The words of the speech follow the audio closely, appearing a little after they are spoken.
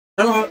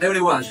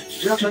everyone,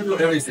 welcome to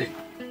EverExceed.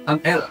 I'm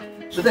Ella.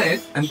 Today,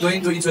 I'm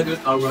going to introduce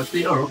our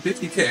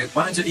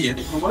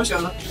CO50K-100E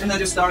commercial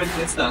energy storage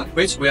system,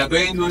 which we are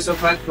going to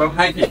supply from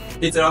high-peak.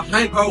 It's a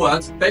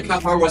high-powered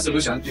backup power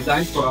solution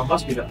designed for a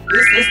hospital.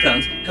 This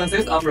system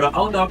consists of an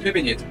outdoor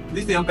cabinet,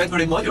 lithium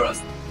battery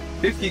modules,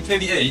 50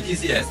 kVA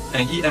DCS,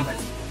 and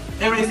EMS.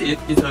 EverExceed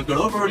is a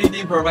global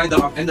leading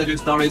provider of energy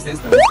storage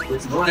systems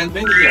with more than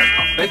 20 years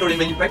of battery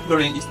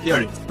manufacturing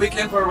experience. We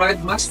can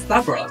provide much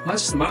safer, much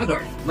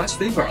smarter, much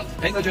simpler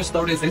energy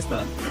storage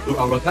systems to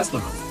our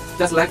customers.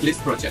 Just like this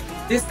project,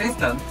 this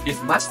system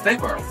is much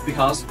safer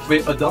because we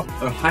adopt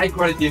a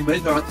high-quality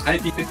measured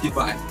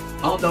IP55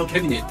 outdoor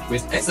cabinet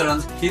with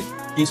excellent heat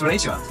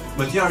insulation,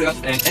 materials,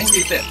 and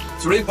anti-theft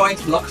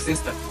 3-point lock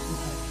system.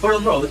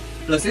 Furthermore,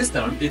 the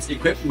system is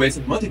equipped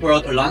with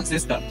multiple alarm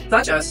systems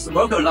such as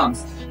smoke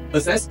alarms,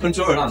 access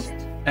control alarms,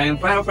 and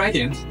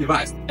firefighting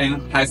device,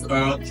 and has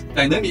a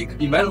dynamic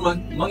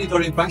environment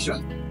monitoring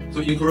function to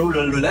improve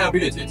the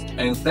reliability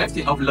and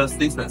safety of the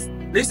systems.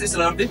 This is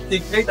a 50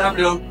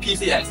 kW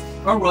PCS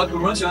power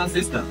conversion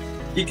system.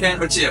 It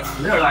can achieve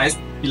realized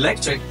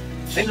electric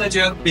energy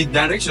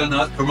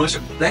bidirectional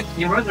conversion. That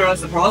inverter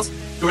supports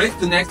grid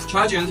connect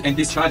charging and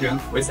discharging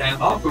with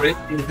an off-grid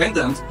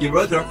independent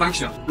inverter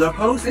function. The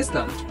whole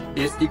system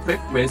is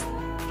equipped with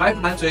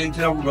 500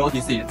 kV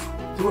DC,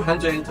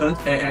 210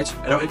 Ah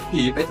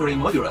LFP battery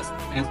modules,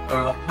 and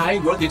a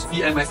high-voltage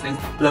EMS system.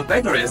 The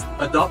batteries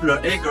adopt the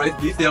A-grade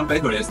lithium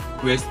batteries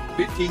with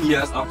 15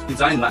 years of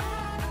design life,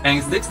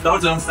 and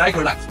 6,000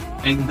 cycle life,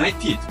 and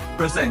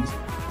 90%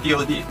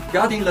 DOD.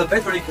 Regarding the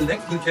battery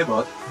connecting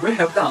cable, we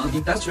have done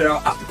industrial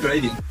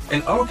upgrading,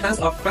 and all kinds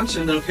of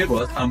functional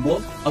cables are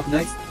more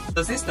organized.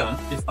 The system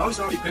is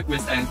also equipped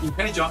with an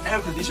intelligent air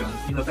conditioner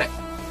in the back.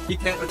 It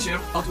can achieve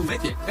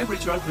automatic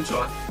temperature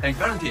control and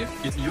guarantee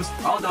its use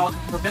outdoor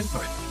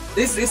perpetually.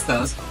 This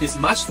system is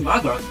much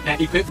smarter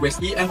and equipped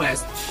with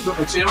EMS to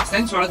achieve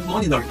central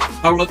monitoring.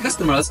 Our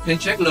customers can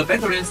check the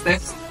battery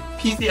status,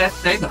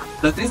 PCS data,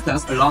 the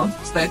distance alarm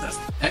status,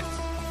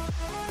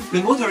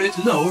 remotely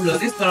to know the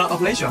system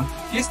operation,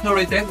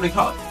 history data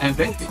record, and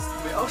benefits.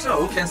 We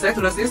also can set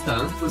the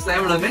system to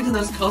save the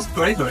maintenance cost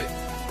correctly.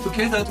 To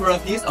cater to the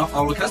needs of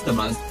our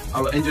customers,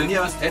 our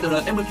engineers add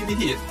the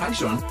MPPT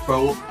function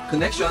for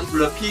connection to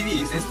the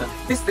PV system.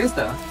 This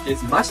system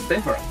is much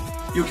safer.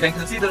 You can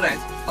consider that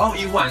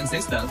all-in-one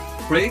system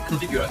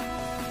pre-configured.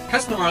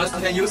 Customers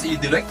can use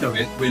it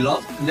directly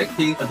without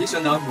connecting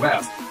additional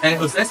wires,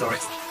 and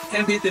accessories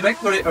can be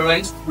directly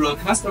arranged to the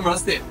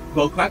customer's seat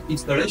for quick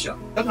installation,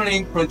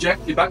 shortening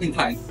project debugging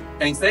time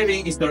and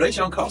saving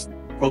installation costs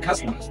for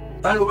customers.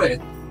 By the way,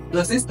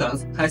 the system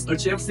has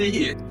achieved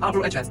CE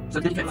EverExceed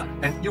certificate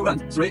and UN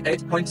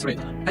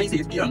 38.3,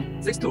 IEC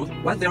EN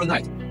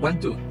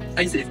 6210912,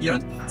 IEC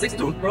EN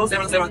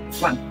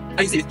 6247771,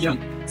 IEC EN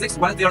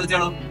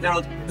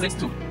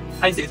 61000062,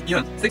 IEC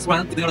EN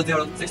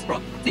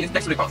 610064. This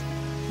tax record.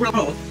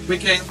 Furthermore, we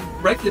can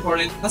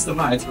practically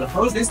customize the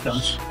whole system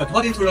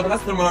according to the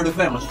customer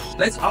requirements.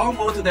 That's all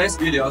for today's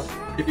video.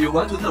 If you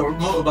want to know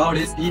more about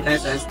this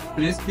ESS,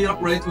 please feel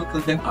free to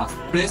contact us.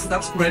 Please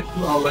subscribe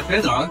to our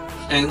channel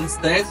and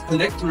stay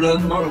connected to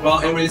learn more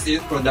about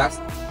EverExceed products.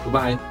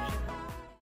 Goodbye.